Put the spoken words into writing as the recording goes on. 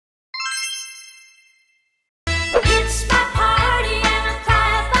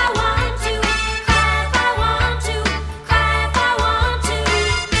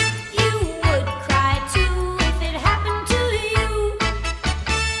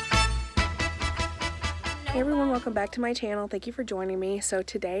Hey everyone, welcome back to my channel. Thank you for joining me. So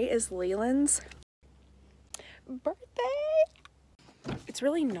today is Leland's birthday. It's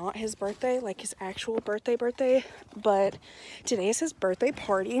really not his birthday, like his actual birthday, but today is his birthday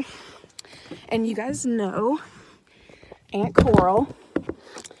party. And you guys know Aunt Coral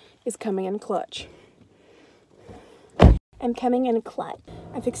is coming in clutch. I'm coming in clutch.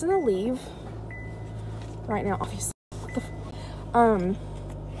 I'm fixing to leave right now, obviously.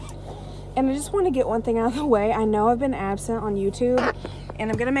 And I just want to get one thing out of the way. I know I've been absent on YouTube,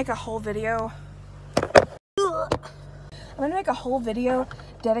 and I'm gonna make a whole video.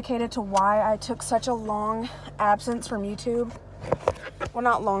 Dedicated to why I took such a long absence from YouTube. Well,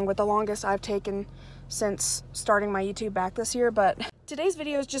 not long, but the longest I've taken since starting my YouTube back this year. But today's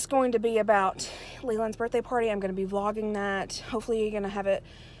video is just going to be about Leland's birthday party. I'm going to be vlogging that. Hopefully you're going to have it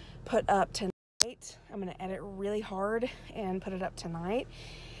put up tonight. I'm going to edit really hard and put it up tonight.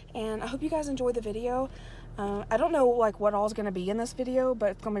 And I hope you guys enjoy the video. I don't know like what all is going to be in this video,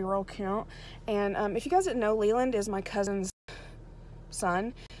 but it's going to be real cute. And if you guys didn't know, Leland is my cousin's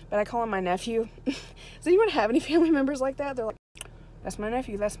son, but I call him my nephew. Does anyone have any family members like that? They're like, that's my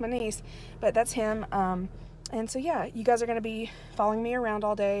nephew, that's my niece, but that's him. And so yeah, you guys are going to be following me around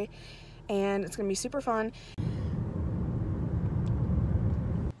all day, and it's going to be super fun.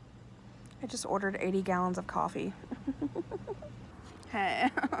 I just ordered 80 gallons of coffee. Hey.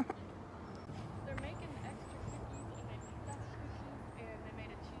 They're making extra cookies, and they made Dutch cookies, and they made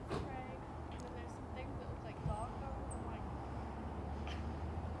a cheese tray, and then there's some things that look like dog bones. I'm like,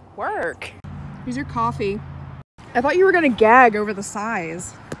 Work. Here's your coffee. I thought you were gonna gag over the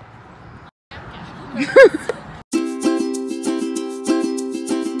size.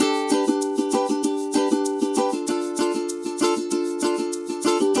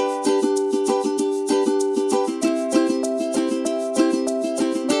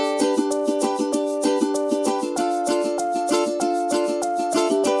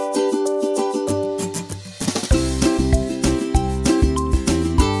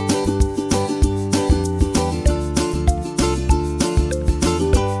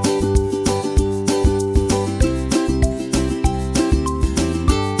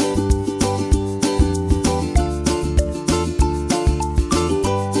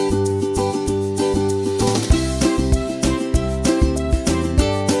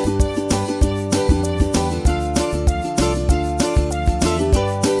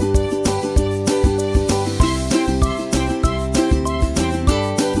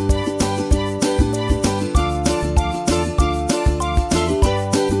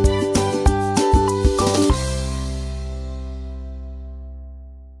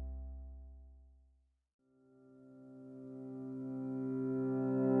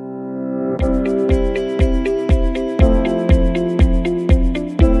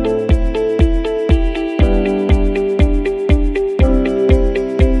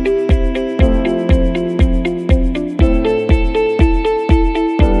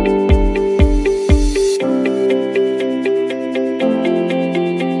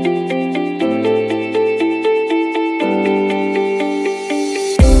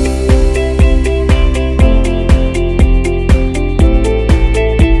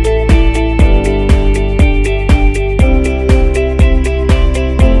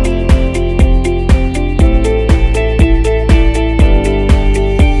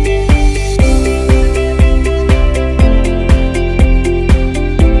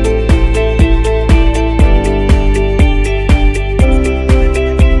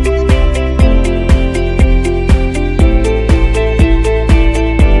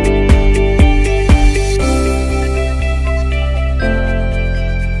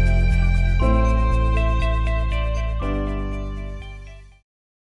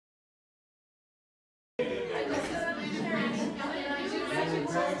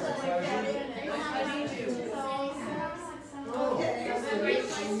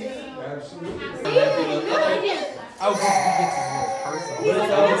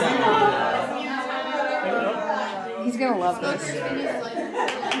 He's gonna love this.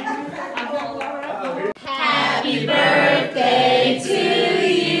 Happy birthday to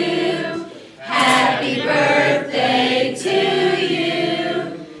you. Happy birthday to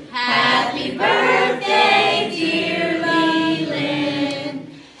you. Happy birthday, dear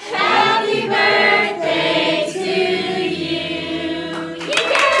Leland. Happy birthday to you.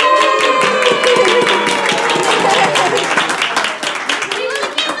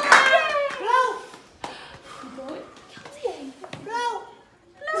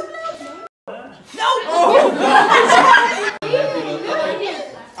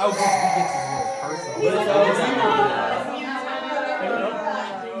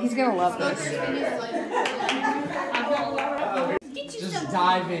 He's gonna love this. Just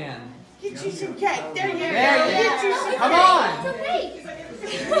dive in. Get you some cake. There you go. Get you some Come on. Get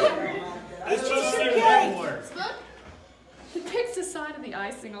you some cake. He picks the side of the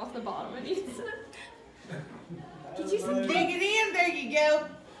icing off the bottom and eats it. Get you some cake. Dig it in. There you go.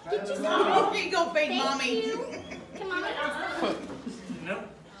 Get you some. Here you go, big mommy. Come on. Nope.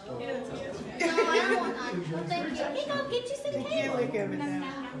 No, I don't want none. Well, thank you. Here, go get you some cake. Look over there.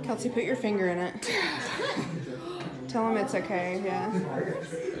 Kelsey, put your finger in it. Tell him it's okay, yeah.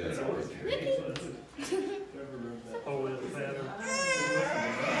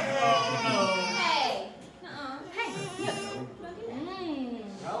 Hey. Hey.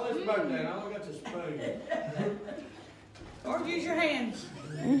 How's birthday? I only got the spoon. Or use your hands.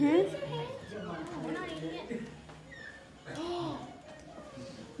 We're not eating it.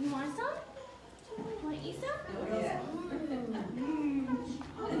 You want some? Want to eat some?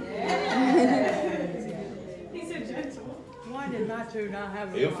 He's so gentle. Why did my two not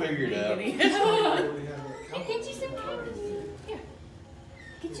have a He'll figure it out. Hey, get you some cake. Here.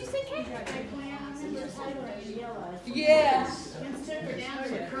 Get you some cake. Yeah.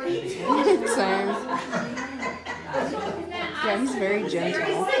 Same. Yeah, he's very gentle, I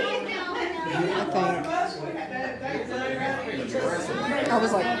think. I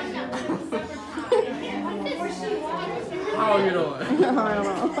was like... How are you doing? I don't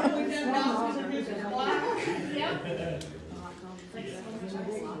know.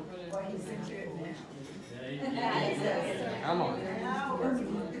 Come on.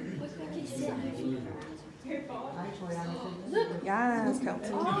 Yes,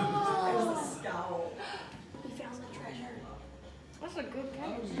 Kelsey. We found the treasure. That's a good cake. Get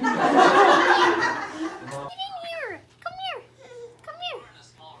in here. Come here. Come here.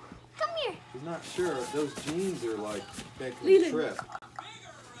 Come here. He's not sure. Those jeans are like making a Leland. trip.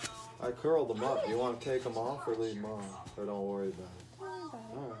 I curled them up. You want to take them off or leave them on? Or don't worry about it.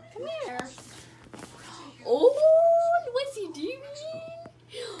 All right. Come here. Oh, what's he doing?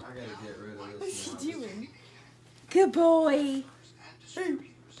 I gotta get rid of What's this. he doing? Good boy.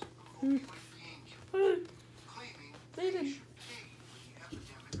 Leland.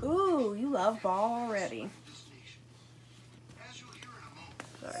 Ooh, you love ball already.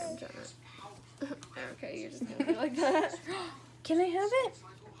 Sorry, I'm trying to. Okay, you're just gonna be like that. Can I have it?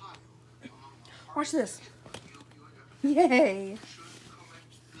 Watch this. Yay.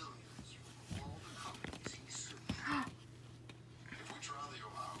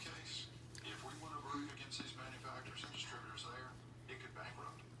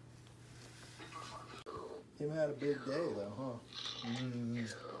 Him had a big day though, huh? Him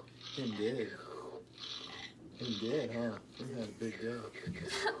did. Him did, huh? Him had a big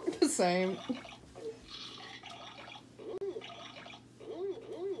day. Same.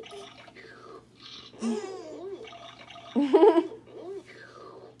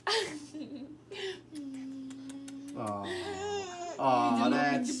 Aw,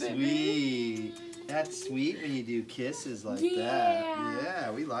 that's sweet. That's sweet when you do kisses like that.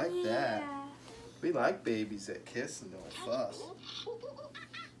 Yeah, we like that. We like babies that kiss and don't fuss.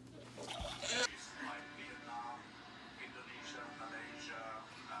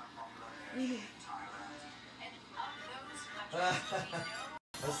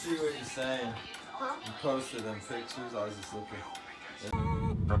 I see what you're saying. You posted them pictures, I was just looking.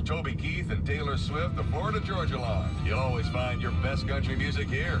 From Toby Keith and Taylor Swift, the Florida Georgia line. You'll always find your best country music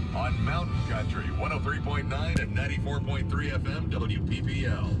here on Mountain Country, 103.9 and 94.3 FM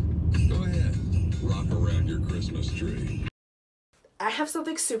WPPL. Go ahead, rock around your Christmas tree. I have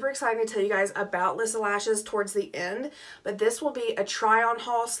something super exciting to tell you guys about Lyssa lashes towards the end, but this will be a try-on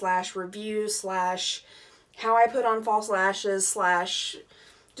haul / review / how I put on false lashes /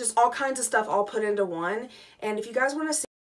 just all kinds of stuff all put into one. And if you guys want to see